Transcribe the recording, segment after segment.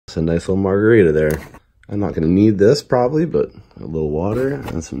It's a nice little margarita there. I'm not gonna need this probably, but a little water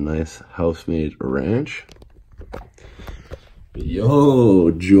and some nice house-made ranch.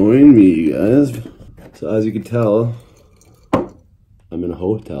 Yo, join me, you guys. So as you can tell, I'm in a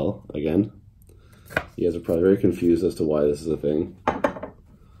hotel again. You guys are probably very confused as to why this is a thing.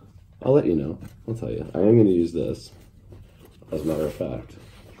 I'll let you know. I'll tell you. I am going to use this. As a matter of fact,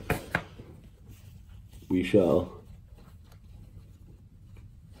 we shall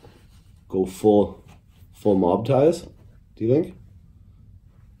go full mob ties. Do you think?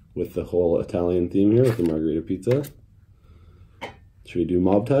 With the whole Italian theme here with the margarita pizza. Should we do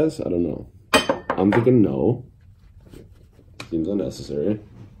mob ties? I don't know. I'm thinking no. Seems unnecessary.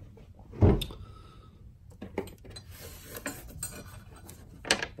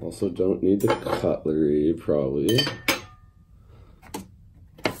 Also don't need the cutlery, probably.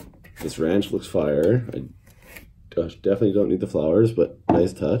 This ranch looks fire. I definitely don't need the flowers, but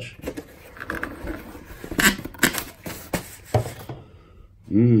nice touch.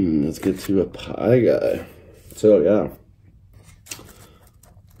 Let's get to a pie guy. So yeah.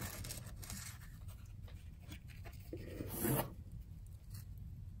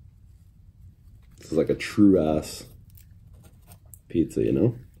 This is like a true ass pizza, you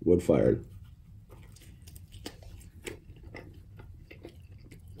know? Wood fired.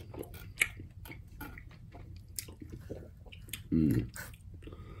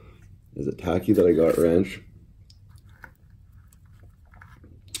 Is it tacky that I got ranch?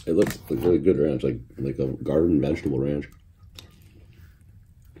 It looks like really good ranch, like a garden vegetable ranch.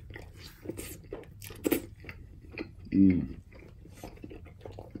 I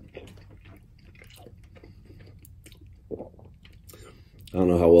don't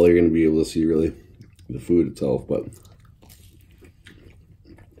know how well you're going to be able to see really the food itself, but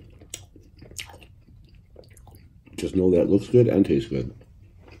just know that it looks good and tastes good.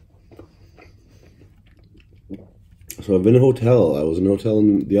 So I've been in a hotel. I was in a hotel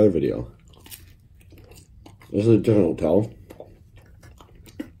in the other video. This is a different hotel.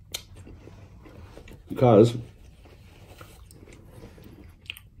 Because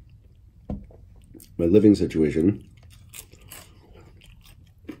my living situation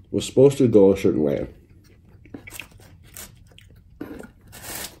was supposed to go a certain way.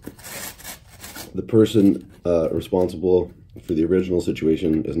 The person responsible for the original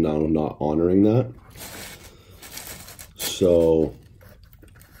situation is now not honoring that. So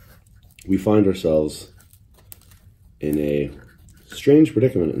we find ourselves in a strange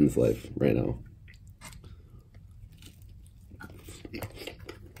predicament in this life right now.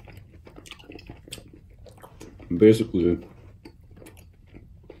 Basically,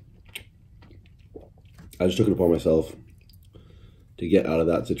 I just took it upon myself to get out of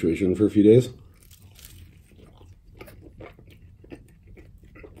that situation for a few days.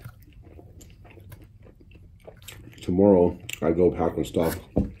 Tomorrow, I go pack my stuff,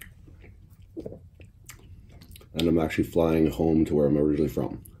 and I'm actually flying home to where I'm originally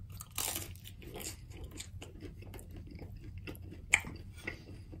from.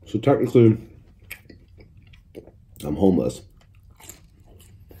 So technically, I'm homeless,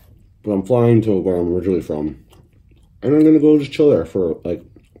 but I'm flying to where I'm originally from, and I'm gonna go just chill there for like,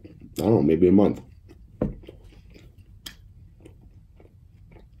 I don't know, maybe a month.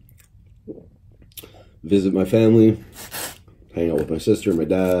 Visit my family, hang out with my sister, my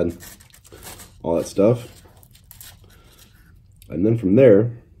dad, all that stuff. And then from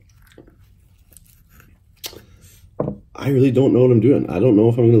there, I really don't know what I'm doing. I don't know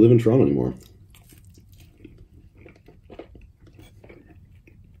if I'm going to live in Toronto anymore.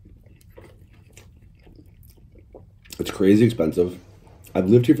 It's crazy expensive. I've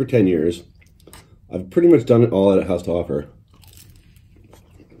lived here for 10 years. I've pretty much done it all that it has to offer.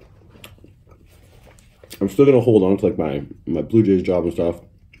 I'm still gonna hold on to like my Blue Jays job and stuff.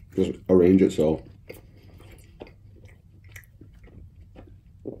 Just arrange it so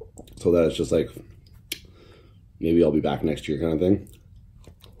that it's just like maybe I'll be back next year kind of thing.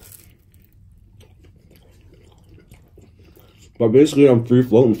 But basically I'm free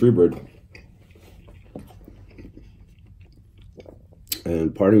floating, free bird.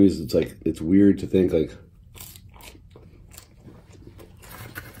 And part of me is it's weird to think like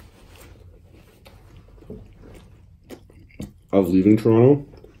of leaving Toronto,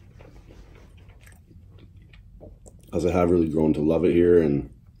 as I have really grown to love it here, and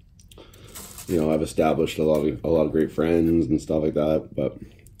you know I've established a lot of great friends and stuff like that. But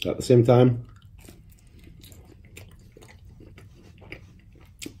at the same time,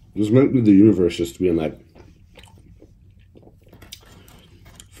 this might be the universe just being like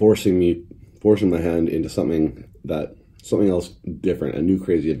forcing my hand into something that something else different, a new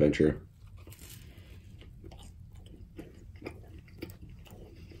crazy adventure.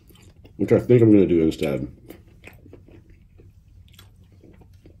 Which I think I'm going to do instead.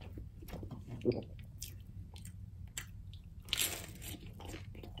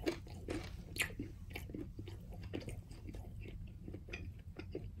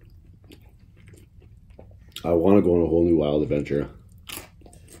 I want to go on a whole new wild adventure.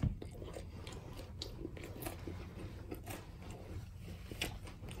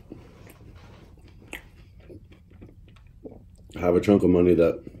 I have a chunk of money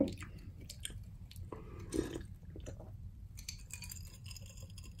that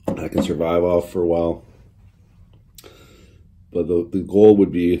I can survive off for a while. But the goal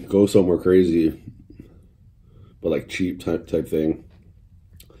would be go somewhere crazy, but like cheap type thing.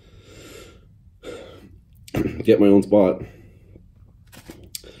 Get my own spot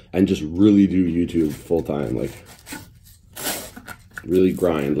and just really do YouTube full time, like really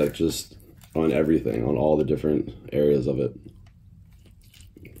grind, like just on everything, on all the different areas of it.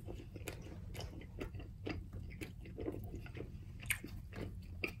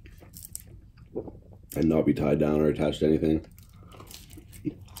 And not be tied down or attached to anything.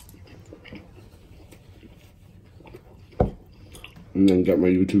 And then get my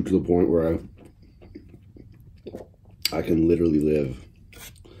YouTube to the point where I can literally live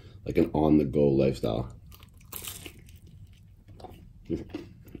like an on-the-go lifestyle.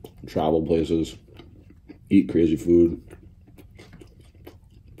 Travel places, eat crazy food.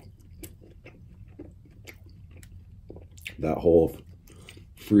 That whole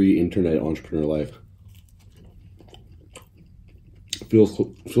free internet entrepreneur life feels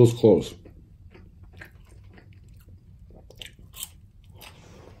close.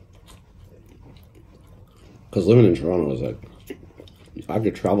 Because living in Toronto is like, I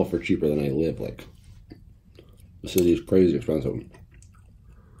could travel for cheaper than I live. Like, the city is crazy expensive.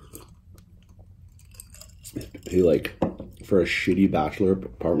 Pay like, for a shitty bachelor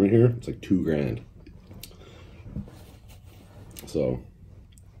apartment here, it's like $2 grand. So,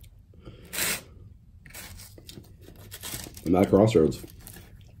 I'm at crossroads.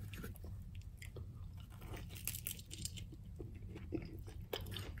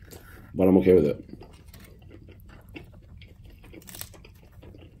 But I'm okay with it.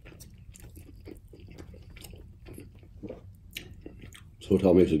 This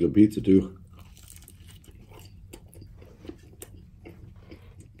hotel makes a good pizza too.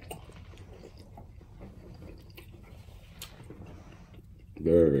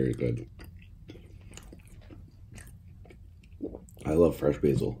 Very, very good. I love fresh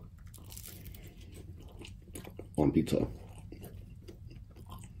basil on pizza.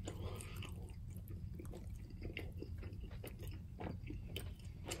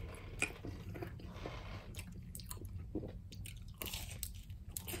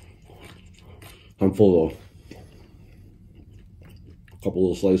 I'm full though. A couple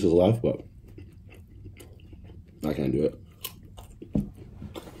little slices left, but I can't do it.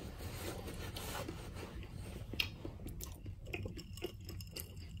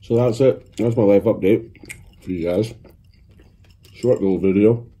 So that's it. That's my life update for you guys. Short little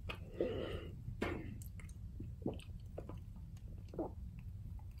video.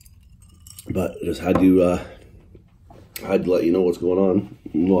 But just had to let you know what's going on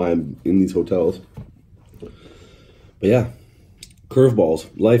while I'm in these hotels. But yeah, curveballs,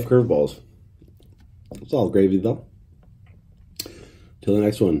 life curveballs. It's all gravy though. Till the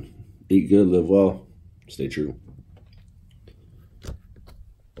next one, eat good, live well, stay true.